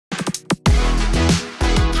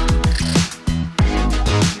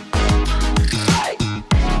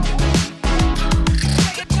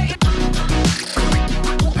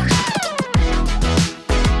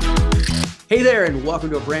there, and welcome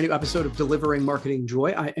to a brand new episode of Delivering Marketing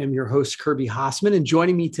Joy. I am your host, Kirby Hassman, and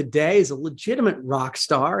joining me today is a legitimate rock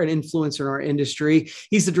star and influencer in our industry.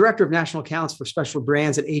 He's the Director of National Accounts for Special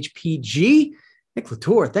Brands at HPG, Nick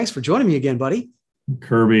Lateur. Thanks for joining me again, buddy.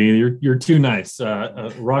 Kirby, you're too nice.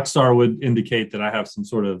 A rock star would indicate that I have some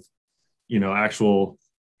sort of, actual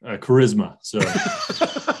charisma. So,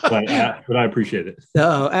 but I appreciate it.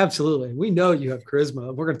 Oh, absolutely. We know you have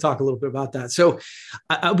charisma. We're going to talk a little bit about that. So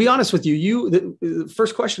I'll be honest with you. The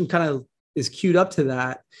first question kind of is queued up to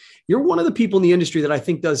that. You're one of the people in the industry that I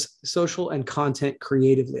think does social and content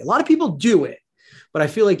creatively. A lot of people do it, but I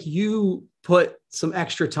feel like you put some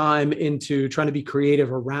extra time into trying to be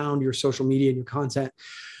creative around your social media and your content.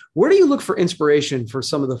 Where do you look for inspiration for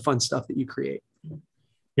some of the fun stuff that you create?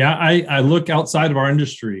 Yeah, I look outside of our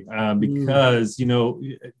industry because,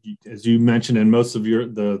 as you mentioned, and most of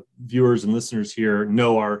the viewers and listeners here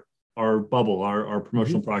know our bubble, our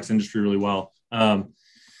promotional products industry really well.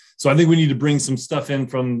 So I think we need to bring some stuff in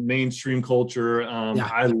from mainstream culture.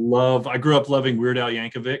 I grew up loving Weird Al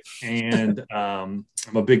Yankovic, and I'm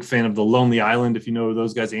a big fan of the Lonely Island, if you know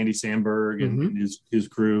those guys, Andy Samberg and his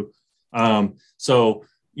crew. So,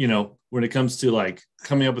 when it comes to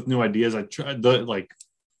coming up with new ideas,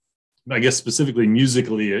 I guess specifically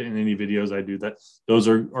musically in any videos I do, that those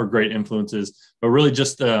are great influences, but really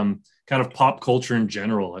just kind of pop culture in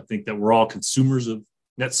general. I think that we're all consumers of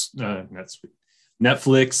Netflix,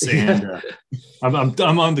 and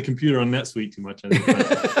I'm on the computer on NetSuite too much, I think.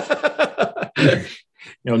 But,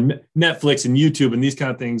 Netflix and YouTube and these kind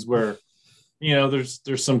of things where, there's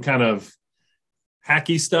some kind of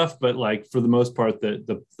hacky stuff, but for the most part,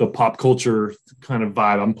 the pop culture kind of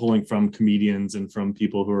vibe I'm pulling from comedians and from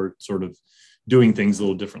people who are sort of doing things a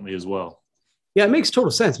little differently as well. Yeah, it makes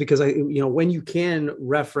total sense because when you can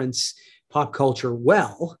reference pop culture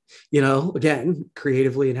well, again,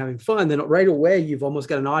 creatively and having fun, then right away you've almost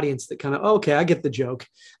got an audience that kind of, okay, I get the joke,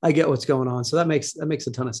 I get what's going on. So that makes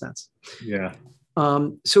a ton of sense. Yeah.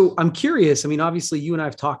 So I'm curious. I mean, obviously you and I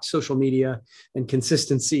have talked social media and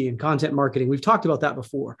consistency and content marketing. We've talked about that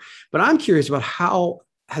before, but I'm curious about how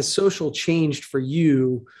has social changed for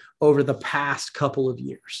you over the past couple of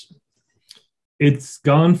years? It's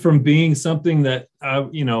gone from being something that,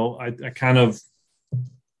 I kind of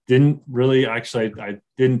didn't really I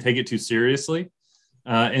didn't take it too seriously,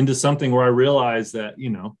 into something where I realized that,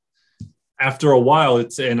 after a while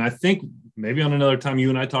and I think maybe on another time you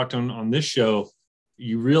and I talked on this show,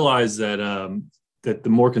 you realize that that the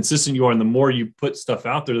more consistent you are and the more you put stuff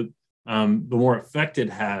out there, the more effect it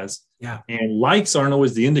has. Yeah. And likes aren't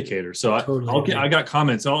always the indicator. So I got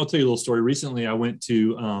comments. I'll tell you a little story. Recently, I went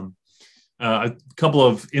to a couple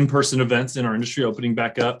of in-person events in our industry opening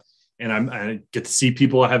back up, and I get to see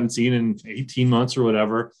people I haven't seen in 18 months or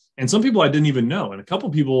whatever. And some people I didn't even know. And a couple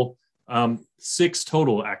people, 6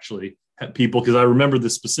 total actually, people, because I remember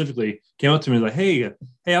this specifically, came up to me like, hey,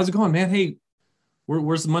 how's it going, man? Hey,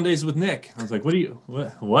 where's the Mondays with Nick? I was like, what do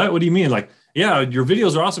you mean? Like, yeah, your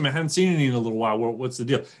videos are awesome. I haven't seen any in a little while. What's the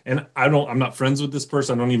deal? And I'm not friends with this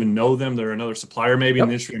person. I don't even know them. They're another supplier maybe in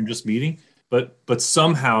the industry I'm just meeting, but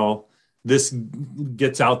somehow this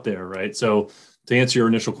gets out there, right? So to answer your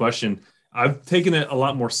initial question, I've taken it a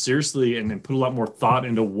lot more seriously and then put a lot more thought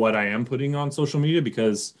into what I am putting on social media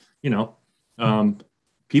because,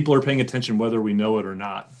 people are paying attention whether we know it or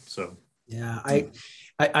not. So, yeah, I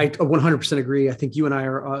 100% agree. I think you and I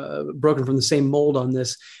are broken from the same mold on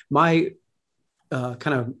this. My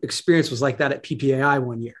kind of experience was like that at PPAI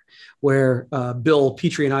one year, where Bill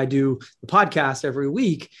Petrie and I do the podcast every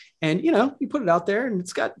week. And, you put it out there and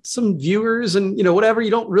it's got some viewers and, whatever.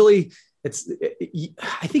 You don't really, I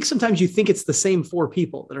think sometimes you think it's the same 4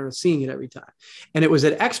 people that are seeing it every time. And it was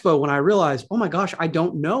at Expo when I realized, oh my gosh, I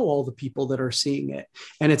don't know all the people that are seeing it.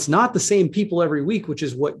 And it's not the same people every week, which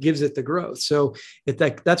is what gives it the growth. So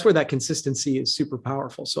that's where that consistency is super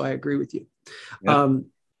powerful. So I agree with you. Yeah.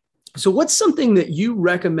 So what's something that you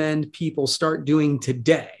recommend people start doing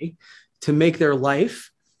today to make their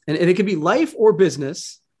life, and it could be life or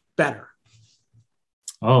business, better?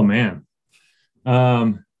 Oh, man.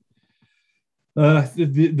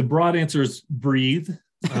 The broad answer is breathe.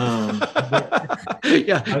 No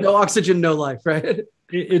oxygen, no life, right?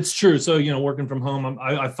 It's true. So, working from home,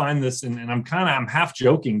 I find this, and I'm half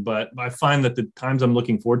joking, but I find that the times I'm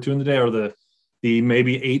looking forward to in the day are the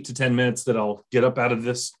maybe 8 to 10 minutes that I'll get up out of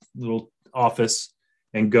this little office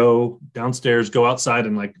and go downstairs, go outside,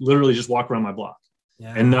 and literally just walk around my block.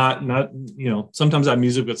 Yeah. And not sometimes I have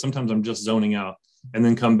music, but sometimes I'm just zoning out, and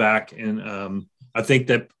then come back. And I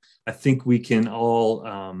think we can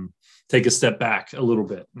all take a step back a little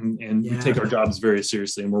bit, and we take our jobs very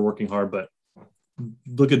seriously, and we're working hard, but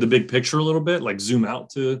look at the big picture a little bit, like zoom out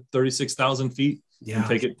to 36,000 feet and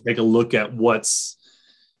take a look at what's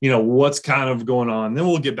kind of going on. Then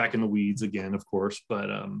we'll get back in the weeds again, of course. But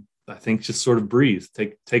I think just sort of breathe,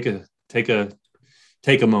 take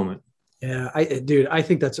a moment. Yeah, I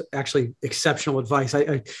think that's actually exceptional advice.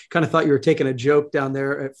 I kind of thought you were taking a joke down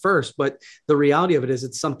there at first, but the reality of it is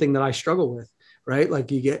it's something that I struggle with, right?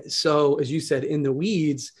 Like you get so, as you said, in the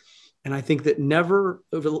weeds. And I think that never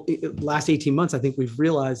over the last 18 months, I think we've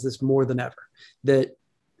realized this more than ever, that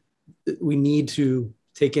we need to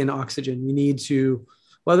take in oxygen. We need to,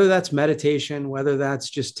 whether that's meditation, whether that's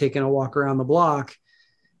just taking a walk around the block,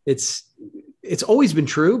 it's always been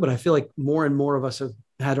true, but I feel like more and more of us have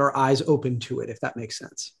had our eyes open to it, if that makes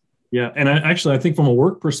sense. Yeah. And I think from a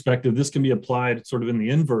work perspective, this can be applied sort of in the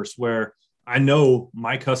inverse, where I know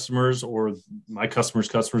my customers or my customers,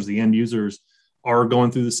 the end users, are going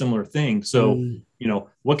through the similar thing. So,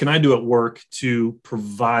 what can I do at work to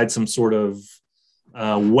provide some sort of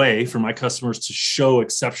way for my customers to show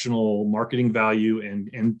exceptional marketing value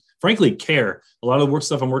and frankly care? A lot of the work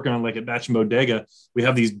stuff I'm working on, like at Batch and Bodega, we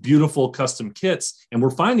have these beautiful custom kits, and we're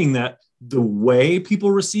finding that the way people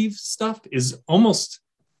receive stuff is almost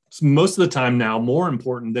most of the time now more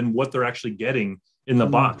important than what they're actually getting in the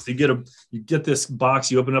box. You get this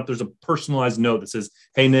box, you open up, there's a personalized note that says,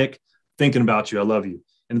 "Hey Nick, thinking about you, I love you."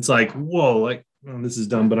 And it's like, whoa, like, oh, this is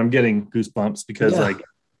dumb, but I'm getting goosebumps because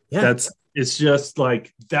it's just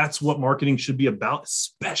like, that's what marketing should be about,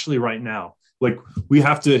 especially right now. Like we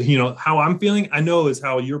have to, how I'm feeling, I know is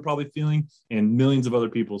how you're probably feeling and millions of other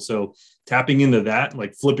people. So tapping into that,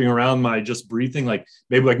 like flipping around my just breathing, like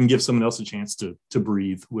maybe I can give someone else a chance to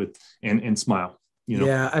breathe with and smile.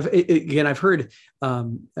 Yeah, I've heard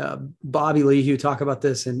Bobby Lee talk about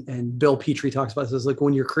this, and Bill Petrie talks about this. It's like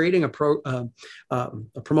when you're creating a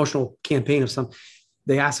promotional campaign of something,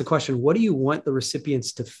 they ask the question, "What do you want the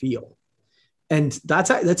recipients to feel?" And that's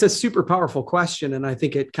a super powerful question, and I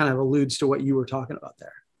think it kind of alludes to what you were talking about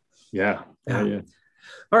there. Yeah.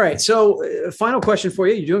 All right. So, final question for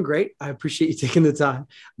you. You're doing great. I appreciate you taking the time.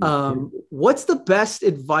 What's the best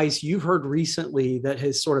advice you've heard recently that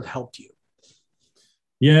has sort of helped you?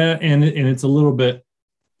 Yeah, and it's a little bit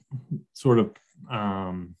sort of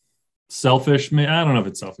selfish. I don't know if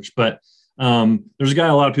it's selfish, but there's a guy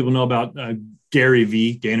a lot of people know about, Gary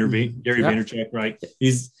Vaynerchuk, right?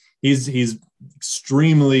 He's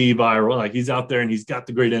extremely viral. Like he's out there and he's got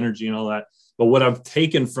the great energy and all that. But what I've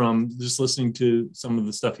taken from just listening to some of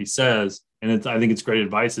the stuff he says, and I think it's great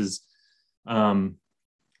advice, is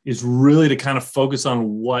really to kind of focus on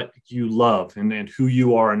what you love and who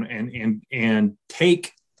you are and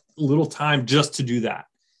take a little time just to do that.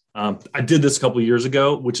 I did this a couple of years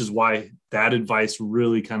ago, which is why that advice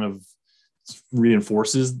really kind of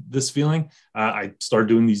reinforces this feeling. I started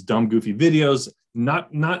doing these dumb, goofy videos,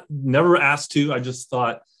 never asked to. I just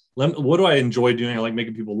thought, what do I enjoy doing? I like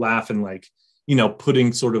making people laugh and like,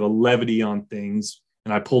 putting sort of a levity on things.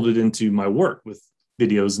 And I pulled it into my work with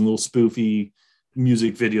videos and little spoofy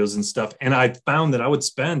music videos and stuff. And I found that I would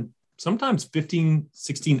spend sometimes 15,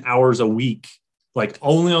 16 hours a week, like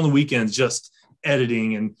only on the weekends, just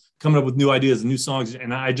editing and coming up with new ideas and new songs.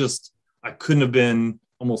 And I couldn't have been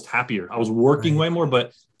almost happier. I was working way more,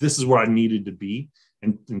 but this is where I needed to be.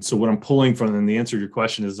 And so what I'm pulling from, and the answer to your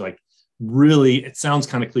question is like, really, it sounds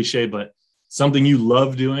kind of cliche, but something you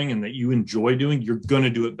love doing and that you enjoy doing, you're going to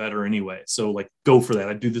do it better anyway. So like, go for that.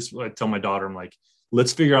 I tell my daughter, I'm like,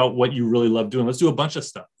 let's figure out what you really love doing. Let's do a bunch of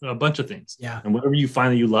stuff, a bunch of things. Yeah. And whatever you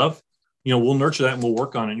find that you love, we'll nurture that and we'll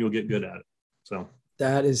work on it and you'll get good at it. So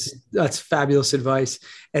that's fabulous advice.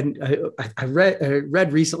 And I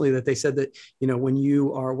read recently that they said that, when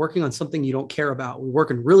you are working on something you don't care about, we're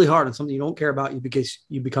working really hard on something you don't care about,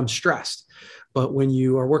 you become stressed. But when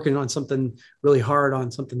you are working on something really hard on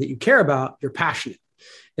something that you care about, you're passionate,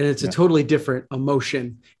 and it's a totally different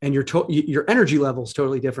emotion, and your energy level is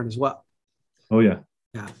totally different as well. Oh yeah.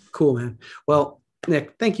 Yeah. Cool, man. Well,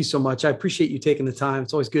 Nick, thank you so much. I appreciate you taking the time.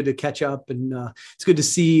 It's always good to catch up, and it's good to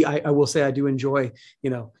see. I will say I do enjoy,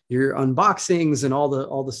 your unboxings and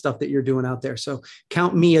all the stuff that you're doing out there. So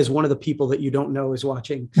count me as one of the people that you don't know is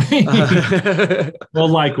watching. Well,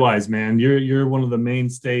 likewise, man. You're one of the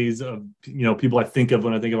mainstays of people I think of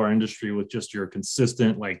when I think of our industry, with just your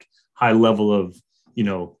consistent, like, high level of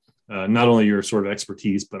not only your sort of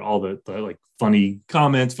expertise, but all the like funny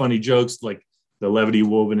comments, funny jokes, like the levity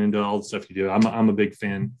woven into all the stuff you do. I'm a big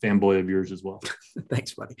fanboy of yours as well.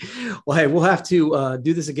 Thanks, buddy. Well, hey, we'll have to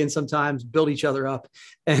do this again sometimes, build each other up,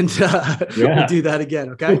 and we'll do that again.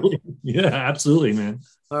 Okay. Yeah, absolutely, man.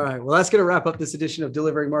 All right. Well, that's going to wrap up this edition of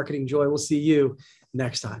Delivering Marketing Joy. We'll see you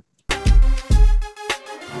next time.